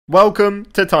Welcome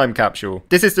to Time Capsule.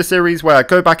 This is the series where I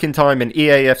go back in time in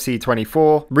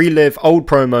EAFC24, relive old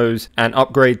promos, and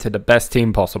upgrade to the best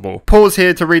team possible. Pause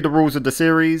here to read the rules of the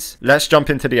series. Let's jump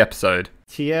into the episode.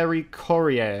 Thierry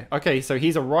Courrier. Okay, so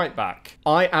he's a right back.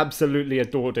 I absolutely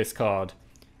adore this card.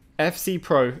 FC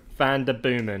Pro Van der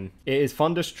Boomen. It is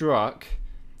Thunderstruck.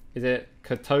 Is it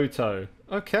Katoto?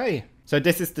 Okay. So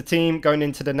this is the team going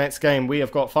into the next game. We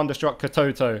have got Thunderstruck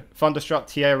Katoto, Thunderstruck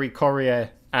Thierry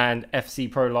Courrier, and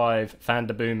FC Pro Live Van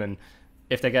der Boomen.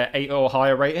 If they get 8 or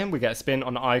higher rating, we get a spin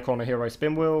on the Icon or Hero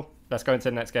spin wheel. Let's go into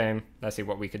the next game. Let's see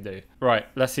what we can do. Right,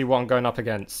 let's see what I'm going up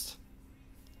against.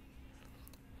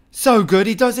 So good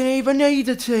he doesn't even need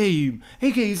a team.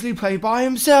 He can easily play by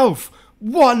himself.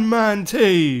 One-man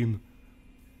team.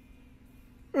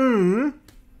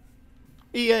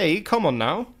 EA, come on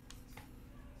now.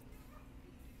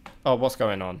 Oh, what's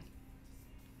going on?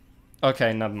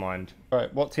 Okay, never mind.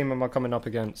 Right, what team am I coming up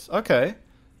against? Okay.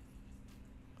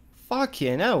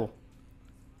 Fucking hell.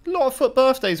 A lot of FUT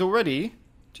birthdays already.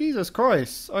 Jesus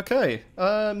Christ. Okay.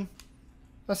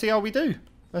 Let's see how we do.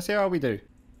 Let's see how we do.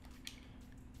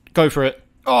 Go for it.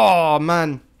 Oh,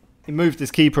 man. He moved his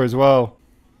keeper as well.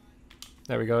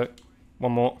 There we go.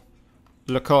 One more.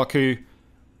 Lukaku.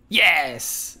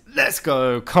 Yes! Let's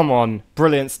go. Come on.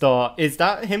 Brilliant start. Is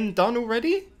that him done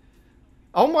already?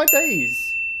 Oh my days.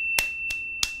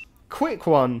 Quick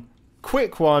one.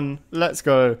 Quick one. Let's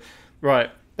go. Right.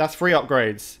 That's 3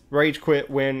 upgrades. Rage quit,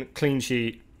 win, clean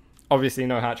sheet. Obviously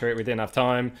no hat trick. We didn't have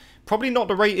time. Probably not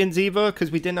the ratings either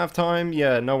because we didn't have time.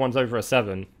 Yeah, no one's over a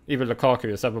 7. Even Lukaku,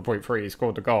 a 7.3,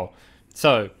 scored the goal.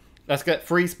 So, let's get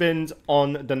 3 spins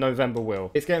on the November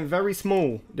wheel. It's getting very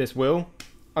small, this wheel.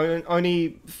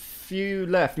 Only few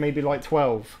left, maybe like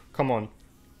 12. Come on.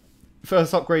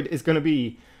 First upgrade is going to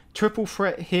be Triple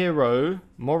Threat Hero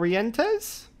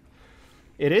Morientes?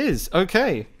 It is.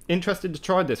 Okay. Interested to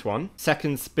try this one.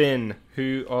 Second spin.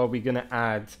 Who are we going to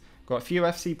add? Got a few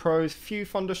FC Pros, few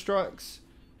Thunderstrucks,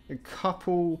 a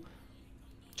couple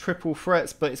Triple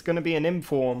Threats, but it's going to be an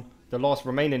Inform. The last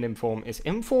remaining Inform is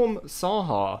Inform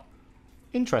Saha.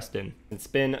 Interesting. And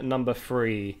spin number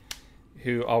 3.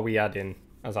 Who are we adding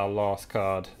as our last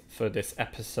card for this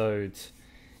episode?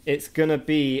 It's going to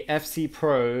be FC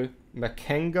Pro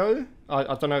Makengo.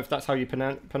 I don't know if that's how you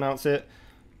pronounce it.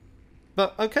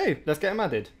 But okay, let's get him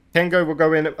added. Kengo will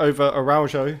go in over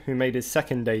Araujo, who made his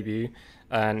second debut,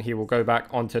 and he will go back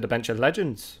onto the bench of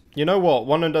legends. You know what?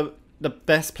 One of the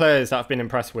best players that I've been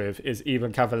impressed with is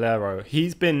Ivan Cavallero.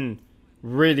 He's been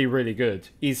really, really good.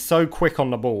 He's so quick on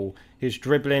the ball. His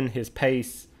dribbling, his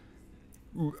pace.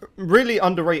 Really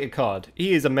underrated card.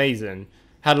 He is amazing.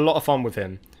 Had a lot of fun with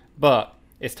him. But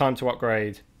it's time to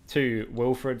upgrade to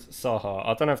Wilfred Saha.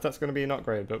 I don't know if that's going to be an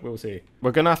upgrade, but we'll see.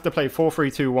 We're going to have to play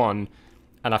 4-3-2-1,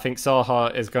 and I think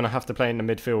Saha is going to have to play in the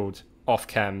midfield off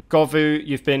cam. Govu,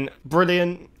 you've been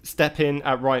brilliant. Step in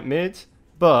at right mid,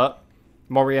 but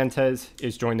Morientes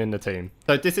is joining the team.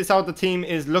 So this is how the team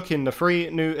is looking. The 3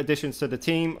 new additions to the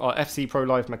team are FC Pro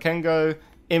Live Makengo,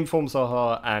 Inform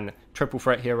Saha, and Triple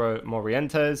Threat Hero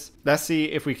Morientes. Let's see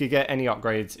if we could get any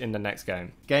upgrades in the next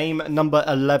game. Game number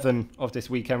 11 of this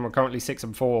weekend. We're currently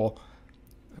 6-4.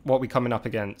 What are we coming up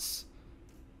against?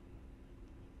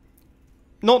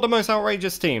 Not the most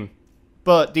outrageous team,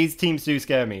 but these teams do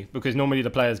scare me because normally the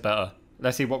player's better.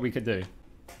 Let's see what we could do.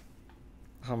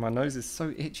 Oh, my nose is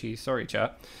so itchy. Sorry,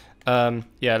 chat.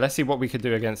 Yeah, let's see what we could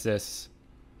do against this.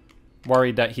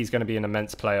 Worried that he's going to be an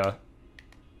immense player.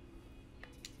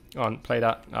 Go on, play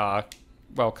that.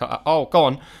 Well cut. Oh, go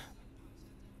on.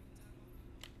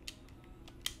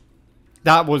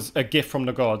 That was a gift from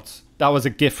the gods. That was a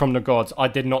gift from the gods. I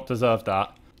did not deserve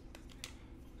that.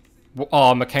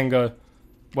 Oh, Makengo.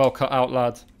 Well cut out,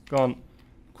 lad. Go on.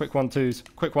 Quick 1-2s.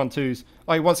 Quick 1-2s.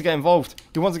 Oh, he wants to get involved.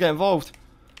 He wants to get involved.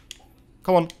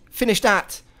 Come on. Finish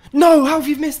that. No, how have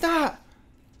you missed that?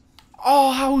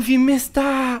 Oh, how have you missed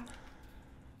that?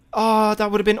 Oh,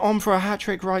 that would have been on for a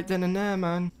hat-trick right then and there,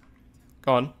 man.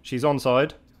 Go on. She's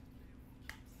onside.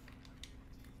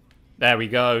 There we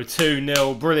go.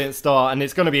 2-0. Brilliant start. And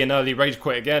it's going to be an early rage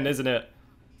quit again, isn't it?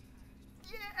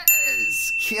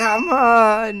 Yes! Come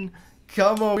on!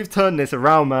 Come on. We've turned this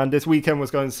around, man. This weekend was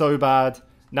going so bad.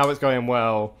 Now it's going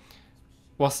well.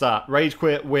 What's that? Rage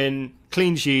quit, win,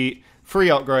 clean sheet, 3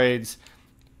 upgrades.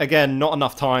 Again, not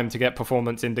enough time to get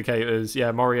performance indicators.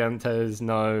 Yeah, Morientes,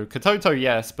 no. Katoto,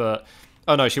 yes, but...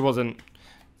 Oh, no, she wasn't.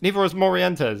 Neither was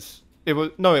Morientes. It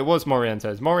was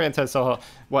Morientes. Morientes, Saha,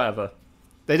 whatever.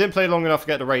 They didn't play long enough to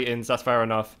get the ratings. That's fair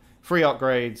enough. 3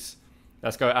 upgrades.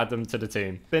 Let's go add them to the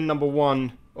team. Spin number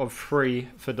 1 of 3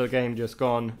 for the game just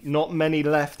gone. Not many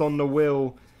left on the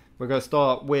wheel. We're going to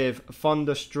start with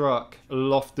Thunderstruck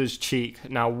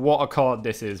Loftus-Cheek. Now, what a card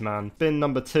this is, man. Spin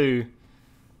number 2.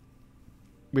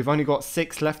 We've only got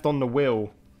 6 left on the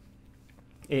wheel.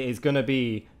 It is going to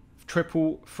be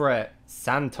Triple Threat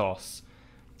Santos.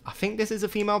 I think this is a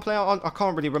female player. I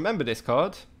can't really remember this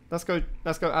card. Let's go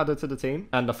add her to the team.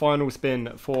 And the final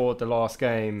spin for the last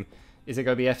game. Is it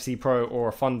going to be FC Pro or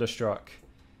a Thunderstruck?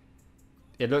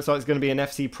 It looks like it's going to be an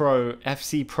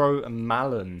FC Pro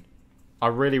Malin. I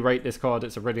really rate this card.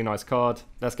 It's a really nice card.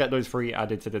 Let's get those 3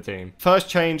 added to the team. First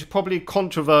change, probably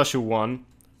controversial one.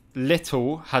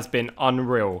 Little has been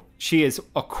unreal. She is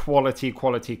a quality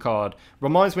card.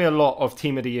 Reminds me a lot of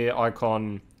Team of the Year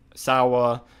icon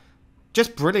Sauer.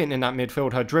 Just brilliant in that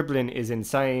midfield. Her dribbling is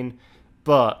insane.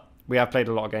 But we have played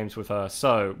a lot of games with her.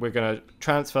 So we're going to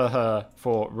transfer her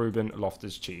for Ruben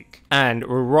Loftus-Cheek. And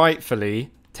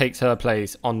rightfully takes her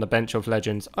place on the bench of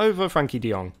legends over Frankie de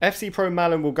Jong. FC Pro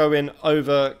Malin will go in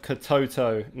over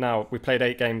Katoto. Now, we played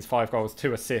 8 games, 5 goals,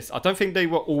 2 assists. I don't think they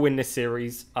were all in this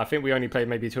series. I think we only played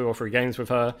maybe 2 or 3 games with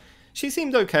her. She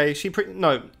seemed okay. She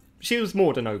was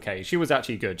more than okay. She was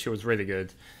actually good. She was really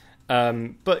good.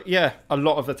 But yeah, a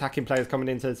lot of attacking players coming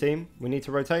into the team. We need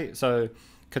to rotate. So,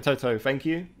 Katoto, thank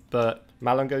you. But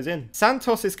Malin goes in.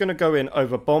 Santos is going to go in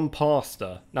over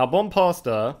Bompasta. Now,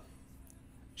 Bompasta,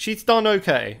 she's done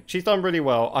okay. She's done really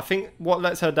well. I think what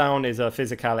lets her down is her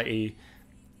physicality.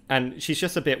 And she's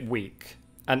just a bit weak.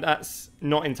 And that's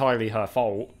not entirely her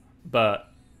fault. But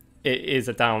it is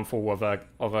a downfall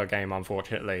of her game,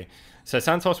 unfortunately. So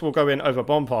Santos will go in over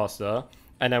Bompasta.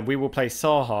 And then we will play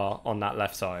Saha on that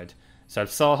left side. So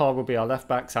Saha will be our left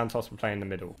back. Santos will play in the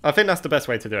middle. I think that's the best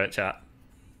way to do it, chat.